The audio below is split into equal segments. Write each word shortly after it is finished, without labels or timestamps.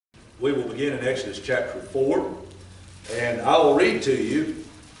We will begin in Exodus chapter 4, and I will read to you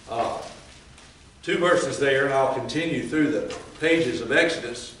two verses there, and I'll continue through the pages of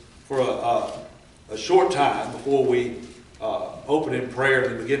Exodus for a short time before we open in prayer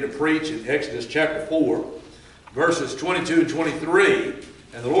and begin to preach in Exodus chapter 4, verses 22 and 23.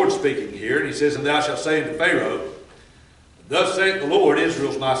 And the Lord's speaking here, and he says, "And thou shalt say unto Pharaoh, Thus saith the Lord,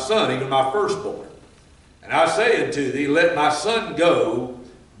 Israel's my son, even my firstborn. And I say unto thee, Let my son go,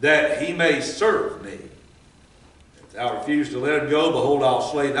 that he may serve me. If thou refuse to let him go, behold, I'll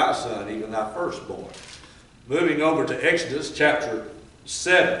slay thy son, even thy firstborn." Moving over to Exodus chapter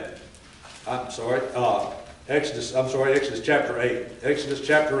 7. Exodus chapter 8. Exodus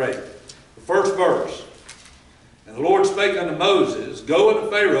chapter 8. The first verse. "And the Lord spake unto Moses, Go unto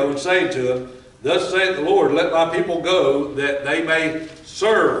Pharaoh, and say to him, Thus saith the Lord, Let my people go, that they may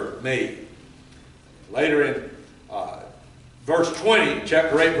serve me." Later in verse 20,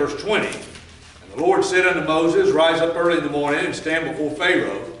 chapter 8, verse 20, "And the Lord said unto Moses, Rise up early in the morning, and stand before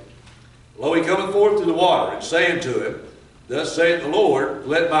Pharaoh. Lo, he cometh forth through the water, and say unto him, Thus saith the Lord,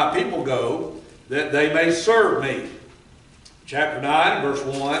 Let my people go, that they may serve me." Chapter 9, verse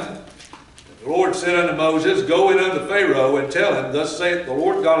 1, "The Lord said unto Moses, Go in unto Pharaoh, and tell him, Thus saith the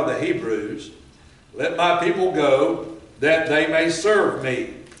Lord God of the Hebrews, Let my people go, that they may serve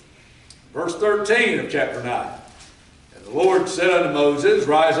me." Verse 13 of chapter 9, "And the Lord said unto Moses,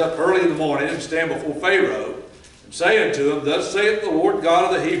 Rise up early in the morning, and stand before Pharaoh, and say unto him, Thus saith the Lord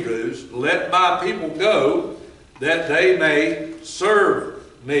God of the Hebrews, Let my people go, that they may serve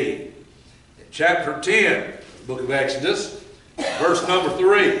me." In chapter 10, the book of Exodus, verse number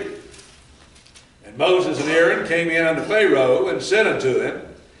 3, "And Moses and Aaron came in unto Pharaoh, and said unto him,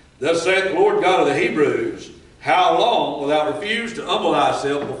 Thus saith the Lord God of the Hebrews, How long wilt thou refuse to humble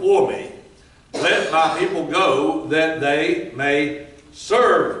thyself before me? Let my people go, that they may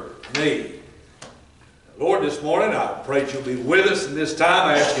serve me." Lord, this morning, I pray that you'll be with us in this time.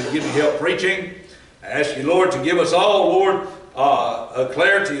 I ask you to give me help preaching. I ask you, Lord, to give us all, Lord, a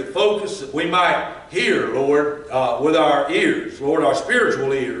clarity of focus that we might hear, Lord, with our ears, Lord, our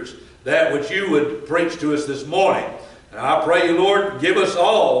spiritual ears, that which you would preach to us this morning. And I pray you, Lord, give us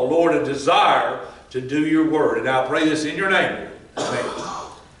all, Lord, a desire to do your word. And I pray this in your name. Amen.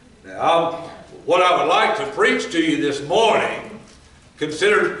 Now, what I would like to preach to you this morning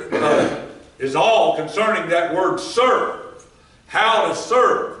is all concerning that word serve. How to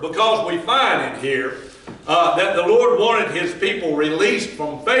serve. Because we find in here that the Lord wanted his people released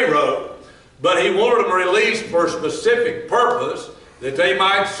from Pharaoh, but he wanted them released for a specific purpose, that they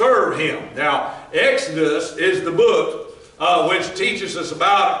might serve him. Now, Exodus is the book which teaches us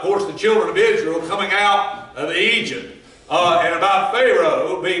about, of course, the children of Israel coming out of Egypt, and about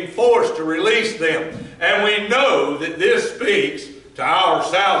Pharaoh being forced to release them. And we know that this speaks to our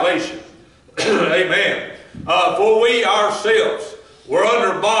salvation. Amen. For we ourselves were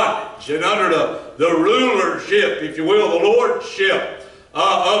under bondage and under the rulership, if you will, the lordship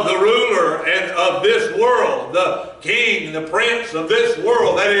of the ruler and of this world, the king, the prince of this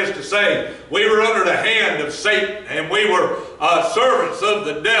world. That is to say, we were under the hand of Satan, and we were servants of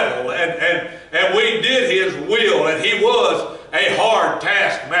the devil, and we did his will, and he was a hard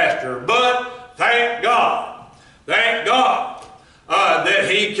taskmaster. But thank God that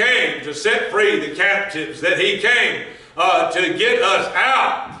he came to set free the captives, that he came to get us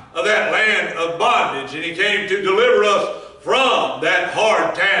out of that land of bondage, and he came to deliver us from that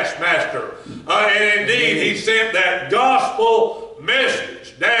hard taskmaster. And indeed, he sent that gospel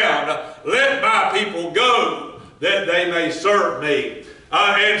message down, Let my people go, that they may serve me.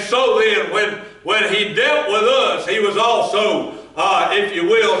 And so then, when he dealt with us, he was also, if you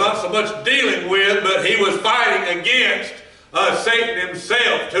will, not so much dealing with, but he was fighting against Satan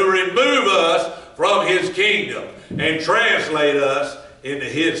himself to remove us from his kingdom and translate us into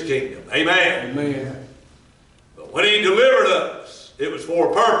his kingdom. Amen. Amen. When he delivered us, it was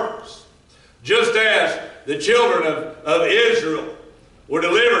for a purpose. Just as the children of Israel were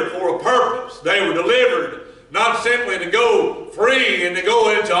delivered for a purpose. They were delivered not simply to go free and to go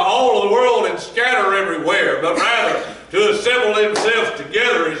into all of the world and scatter everywhere, but rather to assemble themselves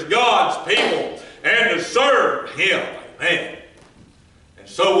together as God's people and to serve him. Amen. And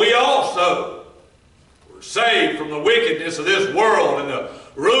so we also were saved from the wickedness of this world and the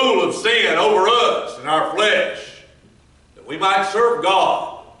rule of sin over us and our flesh, we might serve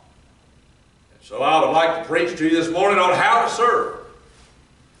God. And so I would like to preach to you this morning on how to serve.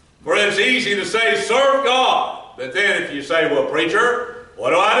 For it's easy to say, serve God. But then if you say, well, preacher, what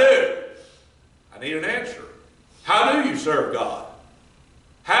do? I need an answer. How do you serve God?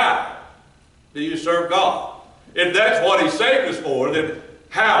 How do you serve God? If that's what he saved us for, then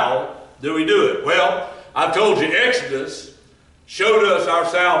how do we do it? Well, I told you Exodus showed us our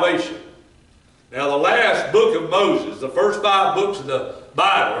salvation. Now the last book of Moses, the first 5 books of the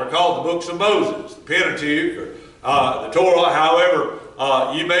Bible are called the books of Moses, the Pentateuch, or the Torah, however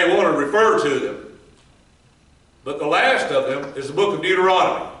you may want to refer to them. But the last of them is the book of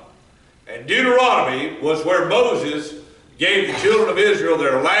Deuteronomy. And Deuteronomy was where Moses gave the children of Israel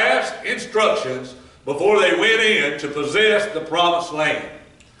their last instructions before they went in to possess the promised land.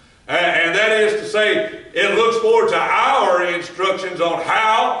 And that is to say, it looks forward to our instructions on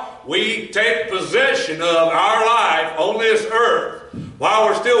how we take possession of our life on this earth while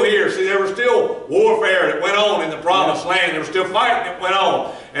we're still here. See, there was still warfare that went on in the promised land. There was still fighting that went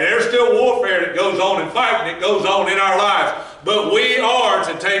on. And there's still warfare that goes on and fighting that goes on in our lives. But we are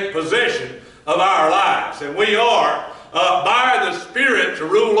to take possession of our lives. And we are, by the Spirit, to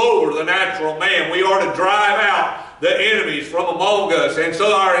rule over the natural man. We are to drive out the enemies from among us. And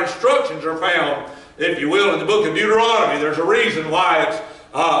so our instructions are found, if you will, in the book of Deuteronomy. There's a reason why it's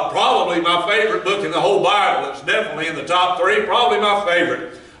probably my favorite book in the whole Bible. It's definitely in the top 3, probably my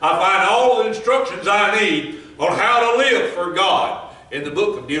favorite. I find all the instructions I need on how to live for God in the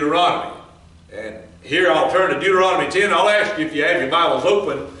book of Deuteronomy. And here I'll turn to Deuteronomy 10. I'll ask you if you have your Bibles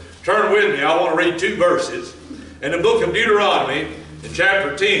open, turn with me. I want to read 2 verses in the book of Deuteronomy in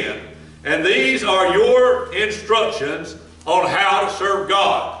chapter 10. And these are your instructions on how to serve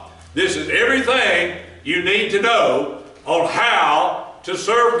God. This is everything you need to know on how to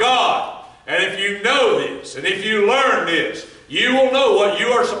serve God. And if you know this, and if you learn this, you will know what you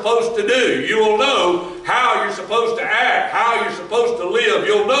are supposed to do. You will know how you're supposed to act, how you're supposed to live.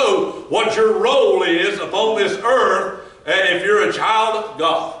 You'll know what your role is upon this earth if you're a child of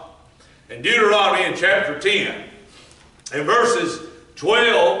God. In Deuteronomy in chapter 10, in verses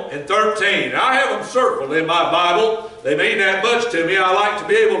 12 and 13. I have them circled in my Bible. They mean that much to me. I like to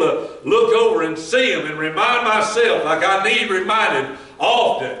be able to look over and see them and remind myself like I need reminded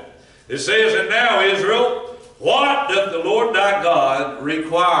often. It says, "And now, Israel, what doth the Lord thy God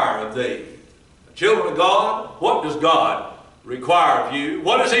require of thee?" Children of God, what does God require of you?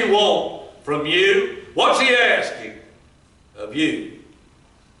 What does He want from you? What's He asking of you?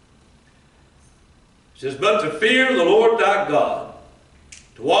 It says, "But to fear the Lord thy God,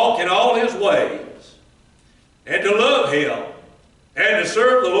 to walk in all His ways, and to love Him, and to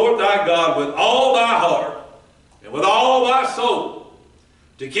serve the Lord thy God with all thy heart, and with all thy soul,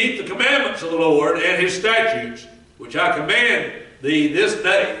 to keep the commandments of the Lord and His statutes, which I command thee this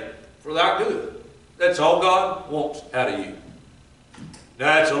day for thy good." That's all God wants out of you.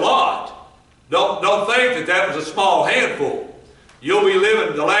 Now that's a lot. Don't think that that was a small handful. You'll be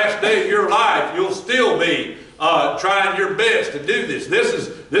living the last day of your life. You'll still be trying your best to do this. This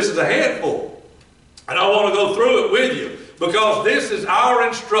is a handful. And I want to go through it with you because this is our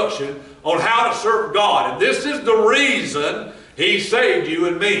instruction on how to serve God. And this is the reason He saved you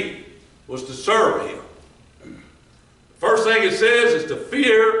and me, was to serve Him. The first thing it says is to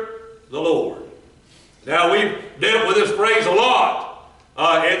fear the Lord. Now we've dealt with this phrase a lot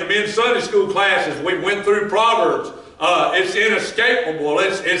in the men's Sunday school classes. We went through Proverbs. It's inescapable.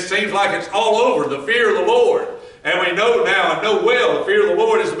 It seems like it's all over, the fear of the Lord. And we know now and know well the fear of the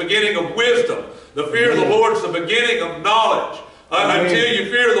Lord is the beginning of wisdom. The fear of the Lord is the beginning of knowledge. Until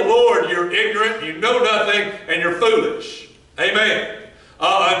you fear the Lord, you're ignorant, you know nothing, and you're foolish. Amen.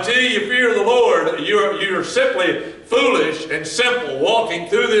 Until you fear the Lord, you're simply foolish and simple, walking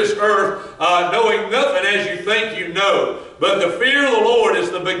through this earth, knowing nothing as you think you know. But the fear of the Lord is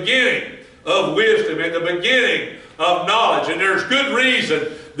the beginning of wisdom and the beginning of knowledge. And there's good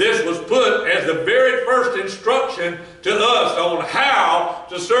reason this was put as the very first instruction to us on how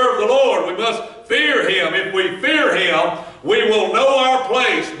to serve the Lord. We must fear Him. If we fear Him, we will know our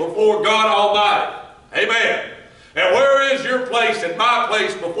place before God Almighty. Amen. And where is your place and my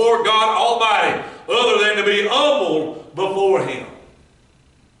place before God Almighty other than to be humbled before Him?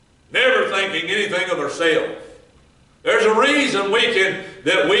 Never thinking anything of ourselves. There's a reason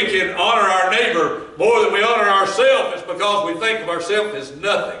that we can honor our neighbor more than we honor ourselves. It's because we think of ourselves as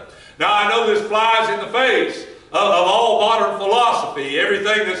nothing. Now I know this flies in the face of all modern philosophy.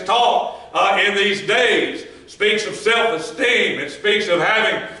 Everything that's taught in these days speaks of self-esteem. It speaks of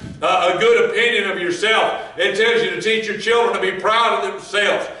having a good opinion of yourself. It tells you to teach your children to be proud of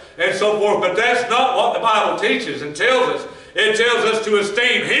themselves and so forth. But that's not what the Bible teaches and tells us. It tells us to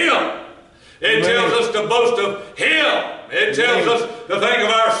esteem Him. It tells us to boast of Him. It tells us to think of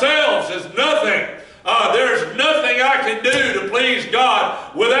ourselves as nothing. There's nothing I can do to please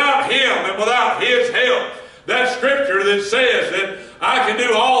God without Him and without His help. That scripture that says that I can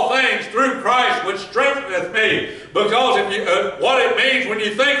do all things through Christ which strengtheneth me. Because if you, what it means when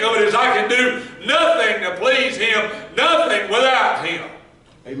you think of it is I can do nothing to please Him, nothing without Him.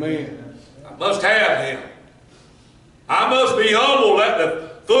 Amen. I must have Him. I must be humble at the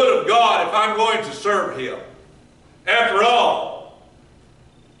foot of God if I'm going to serve Him. After all,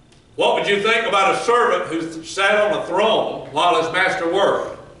 what would you think about a servant who sat on a throne while his master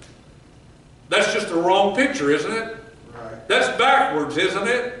worked? That's just the wrong picture, isn't it? Right. That's backwards, isn't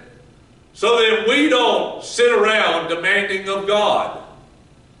it? So then we don't sit around demanding of God.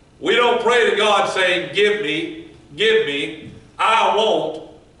 We don't pray to God saying, give me, I won't,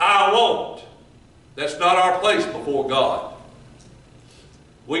 I won't. That's not our place before God.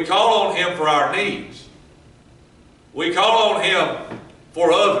 We call on Him for our needs. We call on Him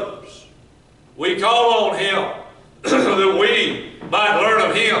for others. We call on Him that we might learn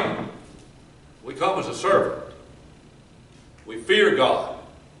of Him. We come as a servant. We fear God.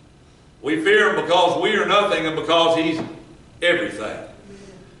 We fear Him because we are nothing and because He's everything.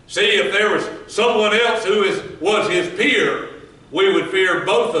 See, if there was someone else who was His peer, we would fear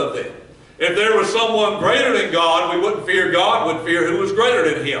both of them. If there was someone greater than God, we wouldn't fear God, we'd fear who was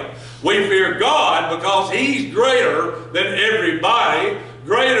greater than Him. We fear God because He's greater than everybody,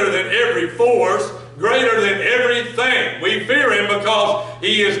 greater than every force, greater than everything. We fear Him because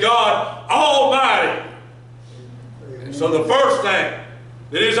He is God Almighty. And so the first thing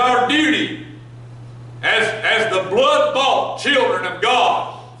that is our duty as the blood-bought children of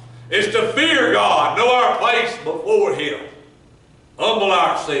God is to fear God, know our place before Him, humble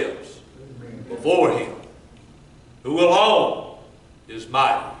ourselves before Him, who alone is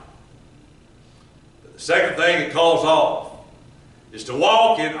mighty. But the second thing it calls off is to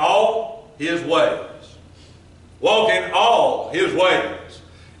walk in all His ways. Walk in all His ways.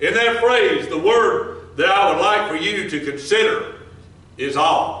 In that phrase, the word that I would like for you to consider is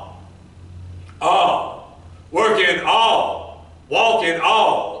all. All. Work in all. Walk in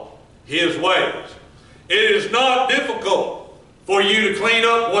all His ways. It is not difficult for you to clean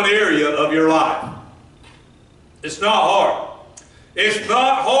up one area of your life. It's not hard. It's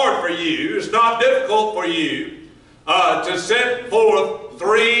not hard for you. It's not difficult for you to set forth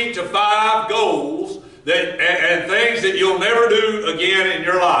 3 to 5 goals and things that you'll never do again in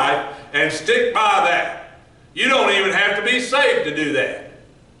your life and stick by that. You don't even have to be saved to do that.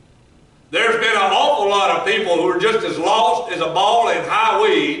 There's been an awful lot of people who are just as lost as a ball in high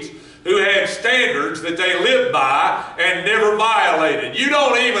weeds who had standards that they lived by and never violated. You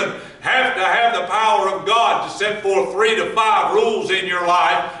don't even have to have the power of God to set forth 3 to 5 rules in your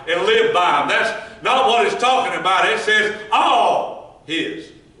life and live by them. That's not what it's talking about. It says all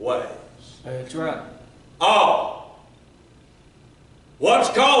His ways. That's right. All. What's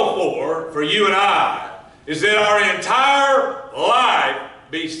called for you and I, is that our entire life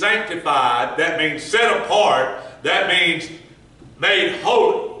be sanctified. That means set apart. That means made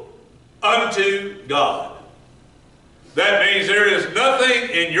holy unto God. That means there is nothing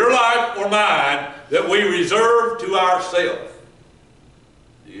in your life or mine that we reserve to ourselves.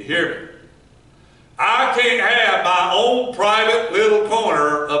 Do you hear me? I can't have my own private little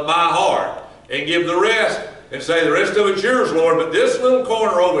corner of my heart and give the rest and say the rest of it's yours, Lord, but this little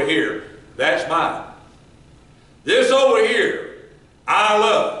corner over here, that's mine. This over here, I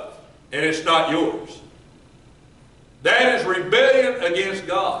love, and it's not yours. That is rebellion against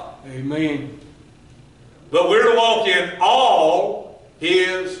God. Amen. But we're to walk in all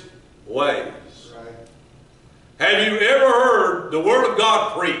His ways. Right. Have you ever heard the Word of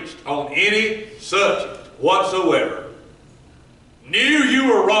God preached on any subject whatsoever, knew you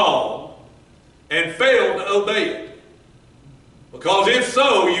were wrong, and failed to obey it? Because if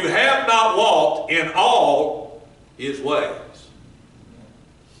so, you have not walked in all His ways.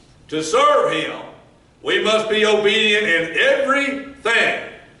 To serve Him, we must be obedient in everything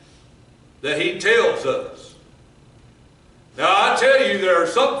that He tells us. Now I tell you, there are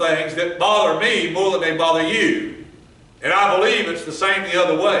some things that bother me more than they bother you. And I believe it's the same the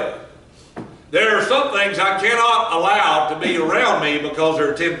other way. There are some things I cannot allow to be around me because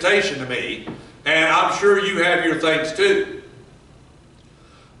they're a temptation to me. And I'm sure you have your things too.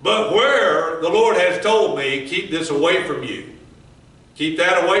 But where the Lord has told me, keep this away from you. Keep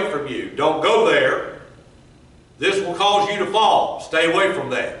that away from you. Don't go there. This will cause you to fall. Stay away from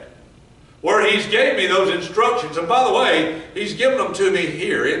that. Where He's gave me those instructions, and by the way, He's given them to me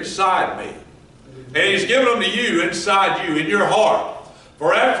here, inside me. And He's given them to you, inside you, in your heart.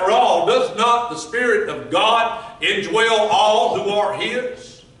 For after all, does not the Spirit of God indwell all who are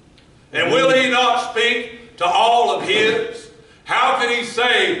His? And will He not speak to all of His? How can He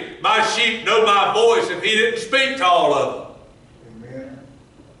say, my sheep know my voice, if He didn't speak to all of them? Amen.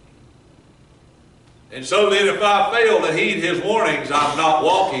 And so then if I fail to heed his warnings, I'm not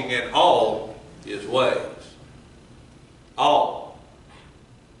walking in all his ways. All.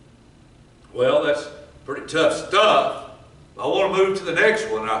 Well, that's pretty tough stuff. I want to move to the next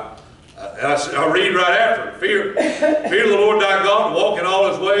one. I read right after it. Fear the Lord thy God and walk in all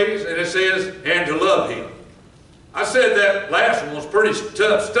his ways. And it says, and to love him. I said that last one was pretty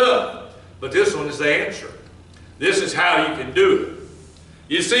tough stuff. But this one is the answer. This is how you can do it.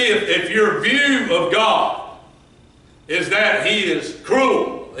 You see, if your view of God is that he is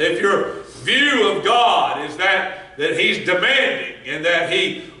cruel, if your view of God is that he's demanding and that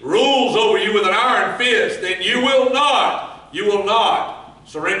he rules over you with an iron fist, then you will not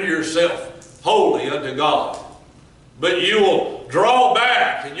surrender yourself wholly unto God. But you will draw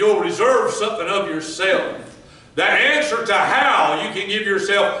back and you'll reserve something of yourself. The answer to how you can give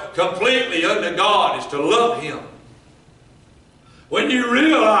yourself completely unto God is to love him. When you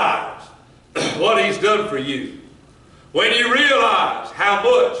realize what he's done for you, when you realize how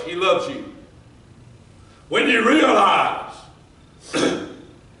much he loves you, when you realize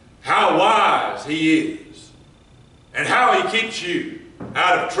how wise he is, and how he keeps you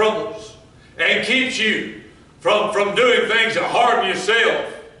out of troubles, and keeps you from doing things that harm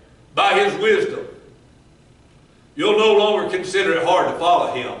yourself by his wisdom, you'll no longer consider it hard to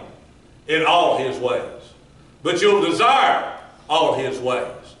follow him in all his ways. But you'll desire all his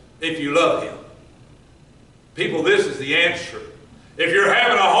ways if you love him. People, this is the answer. If you're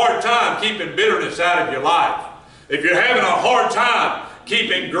having a hard time keeping bitterness out of your life, if you're having a hard time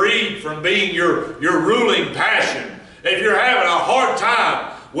keeping greed from being your ruling passion, if you're having a hard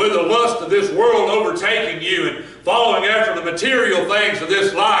time with the lust of this world overtaking you and following after the material things of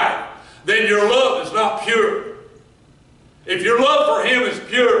this life, then your love is not pure. If your love for him is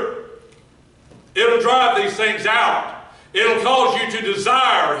pure, it'll drive these things out. It'll cause you to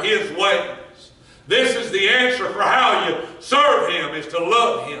desire his ways. This is the answer for how you serve him, is to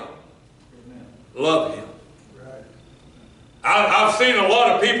love him. Amen. Love him. Right. I've seen a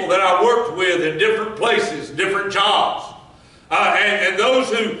lot of people that I worked with in different places, different jobs. And those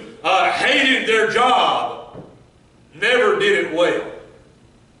who hated their job never did it well.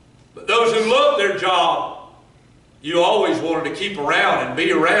 But those who loved their job, you always wanted to keep around and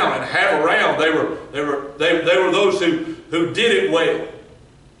be around and have around. They were those who did it well.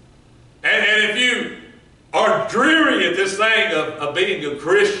 And if you are dreary at this thing of being a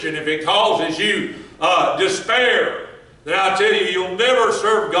Christian, if it causes you despair, then I'll tell you, you'll never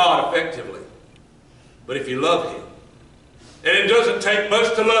serve God effectively. But if you love him, and it doesn't take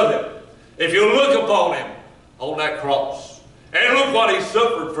much to love him, if you look upon him on that cross, and look what he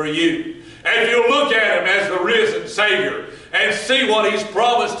suffered for you, and if you look at him as the risen Savior, and see what he's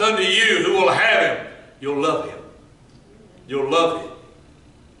promised unto you who will have him, you'll love him. You'll love him.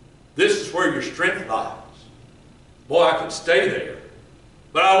 This is where your strength lies. Boy, I could stay there.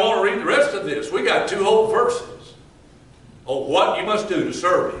 But I want to read the rest of this. We got 2 whole verses on what you must do to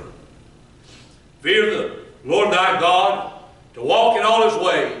serve him. Fear the Lord thy God, to walk in all his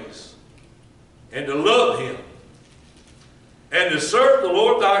ways, and to love him, and to serve the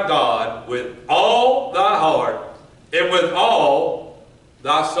Lord thy God with all thy heart and with all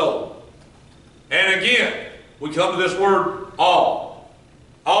thy soul. And again, we come to this word all.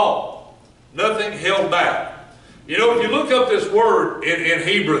 All. Nothing held back. You know, if you look up this word in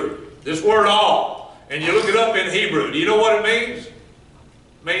Hebrew, this word all, and you look it up in Hebrew, do you know what it means? It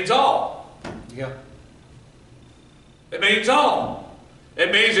means all. Yeah. It means all.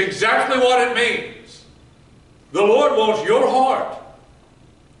 It means exactly what it means. The Lord wants your heart.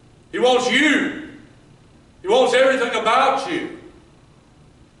 He wants you. He wants everything about you.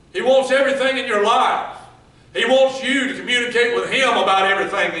 He wants everything in your life. He wants you to communicate with him about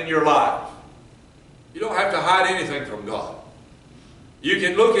everything in your life. You don't have to hide anything from God. You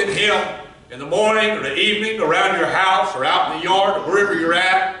can look at him in the morning or the evening around your house or out in the yard or wherever you're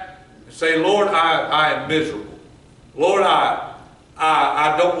at and say, Lord, I am miserable. Lord, I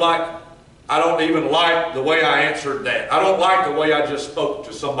don't even like the way I answered that. I don't like the way I just spoke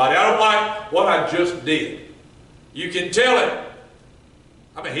to somebody. I don't like what I just did. You can tell him.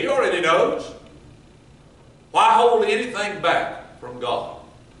 I mean, he already knows. Why hold anything back from God?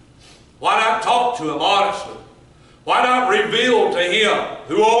 Why not talk to him honestly? Why not reveal to him,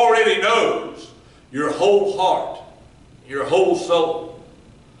 who already knows, your whole heart, your whole soul?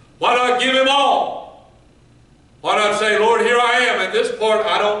 Why not give him all? Why not say, Lord, here I am, and this part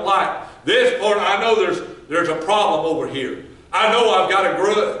I don't like. This part I know there's a problem over here. I know I've got a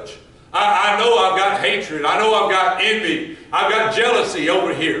grudge. I know I've got hatred. I know I've got envy. I've got jealousy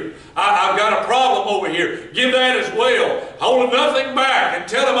over here. I've got a problem over here. Give that as well. Hold nothing back and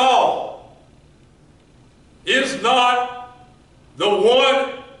tell him all. Is not the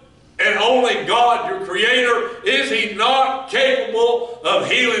one and only God, your Creator, is He not capable of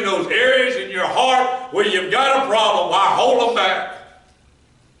healing those areas in your heart where you've got a problem? Why hold them back?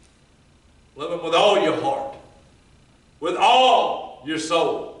 Love Him with all your heart, with all your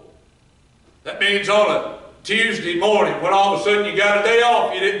soul. That means on a Tuesday morning, when all of a sudden you got a day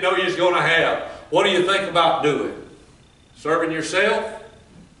off you didn't know you was going to have, what do you think about doing? Serving yourself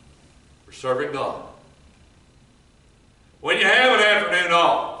or serving God? When you have an afternoon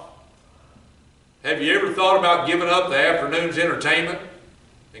off, have you ever thought about giving up the afternoon's entertainment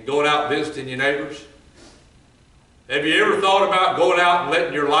and going out visiting your neighbors? Have you ever thought about going out and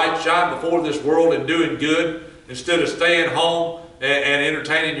letting your light shine before this world and doing good instead of staying home and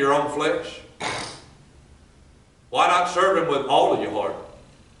entertaining your own flesh? Why not serve Him with all of your heart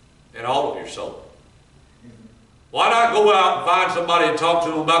and all of your soul? Why not go out and find somebody and talk to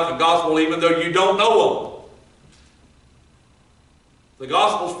them about the gospel even though you don't know them? The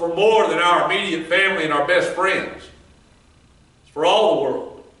gospel's for more than our immediate family and our best friends. It's for all the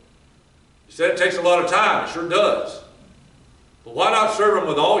world. You said it takes a lot of time. It sure does. But why not serve Him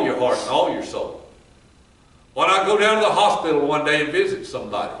with all your heart and all your soul? Why not go down to the hospital one day and visit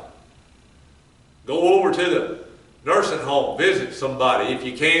somebody? Go over to the nursing home, visit somebody if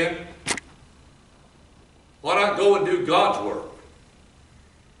you can. Why not go and do God's work?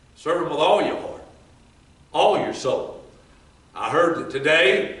 Serve Him with all your heart, all your soul. I heard that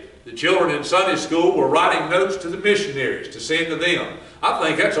today the children in Sunday school were writing notes to the missionaries to send to them. I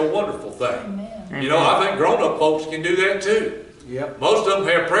think that's a wonderful thing. Amen. You know, I think grown-up folks can do that too. Yep. Most of them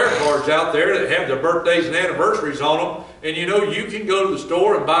have prayer cards out there that have their birthdays and anniversaries on them. And you know, you can go to the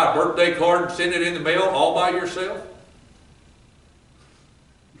store and buy a birthday card and send it in the mail all by yourself.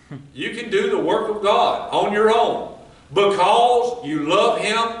 You can do the work of God on your own because you love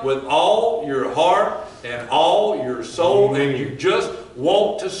Him with all your heart and all your soul, and you just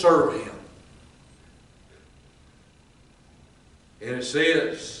want to serve Him. And it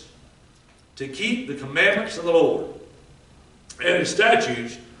says, to keep the commandments of the Lord and His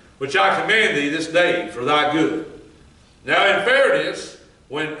statutes, which I command thee this day for thy good. Now in fairness,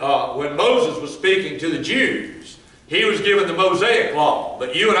 when Moses was speaking to the Jews, he was given the Mosaic law.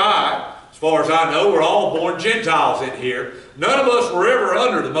 But you and I, as far as I know, we're all born Gentiles in here. None of us were ever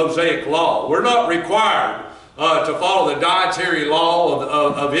under the Mosaic law. We're not required to follow the dietary law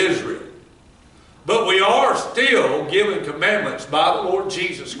of Israel. But we are still given commandments by the Lord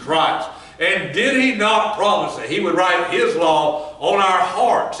Jesus Christ. And did He not promise that He would write His law on our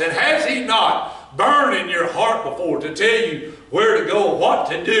hearts? And has He not burned in your heart before to tell you where to go, what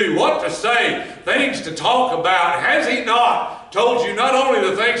to do, what to say, things to talk about? Has He not told you not only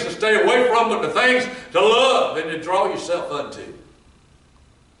the things to stay away from, but the things to love and to draw yourself unto?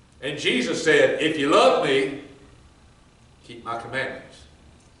 And Jesus said, if you love me, keep my commandments.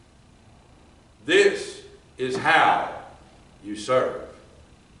 This is how you serve.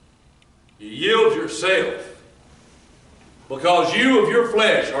 You yield yourself because you of your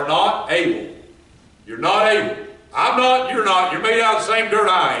flesh are not able. You're not able. I'm not, you're not. You're made out of the same dirt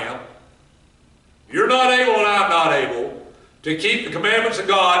I am. You're not able and I'm not able to keep the commandments of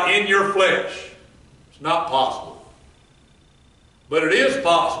God in your flesh. It's not possible. But it is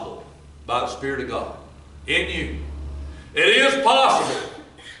possible by the Spirit of God in you. It is possible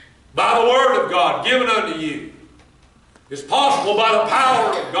by the Word of God given unto you. It's possible by the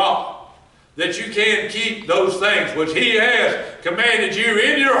power of God that you can keep those things which He has commanded you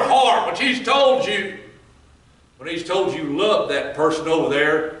in your heart, which He's told you. When He's told you love that person over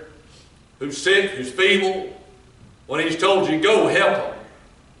there who's sick, who's feeble, when He's told you go help them,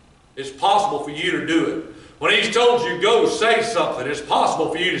 it's possible for you to do it. When He's told you go say something, it's possible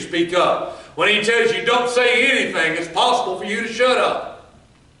for you to speak up. When He tells you don't say anything, it's possible for you to shut up.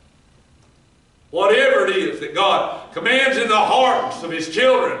 Whatever it is that God commands in the hearts of His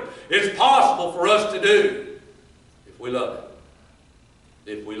children, it's possible for us to do if we love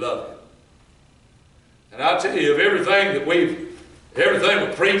Him. If we love Him. And I tell you, of everything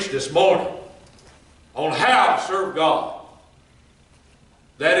we preached this morning on how to serve God,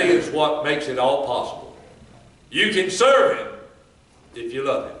 that is what makes it all possible. You can serve Him if you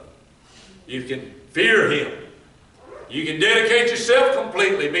love Him. You can fear Him. You can dedicate yourself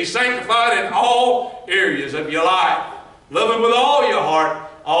completely, be sanctified in all areas of your life. Love Him with all your heart,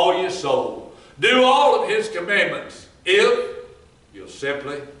 all your soul. Do all of His commandments if you'll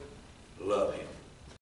simply love Him.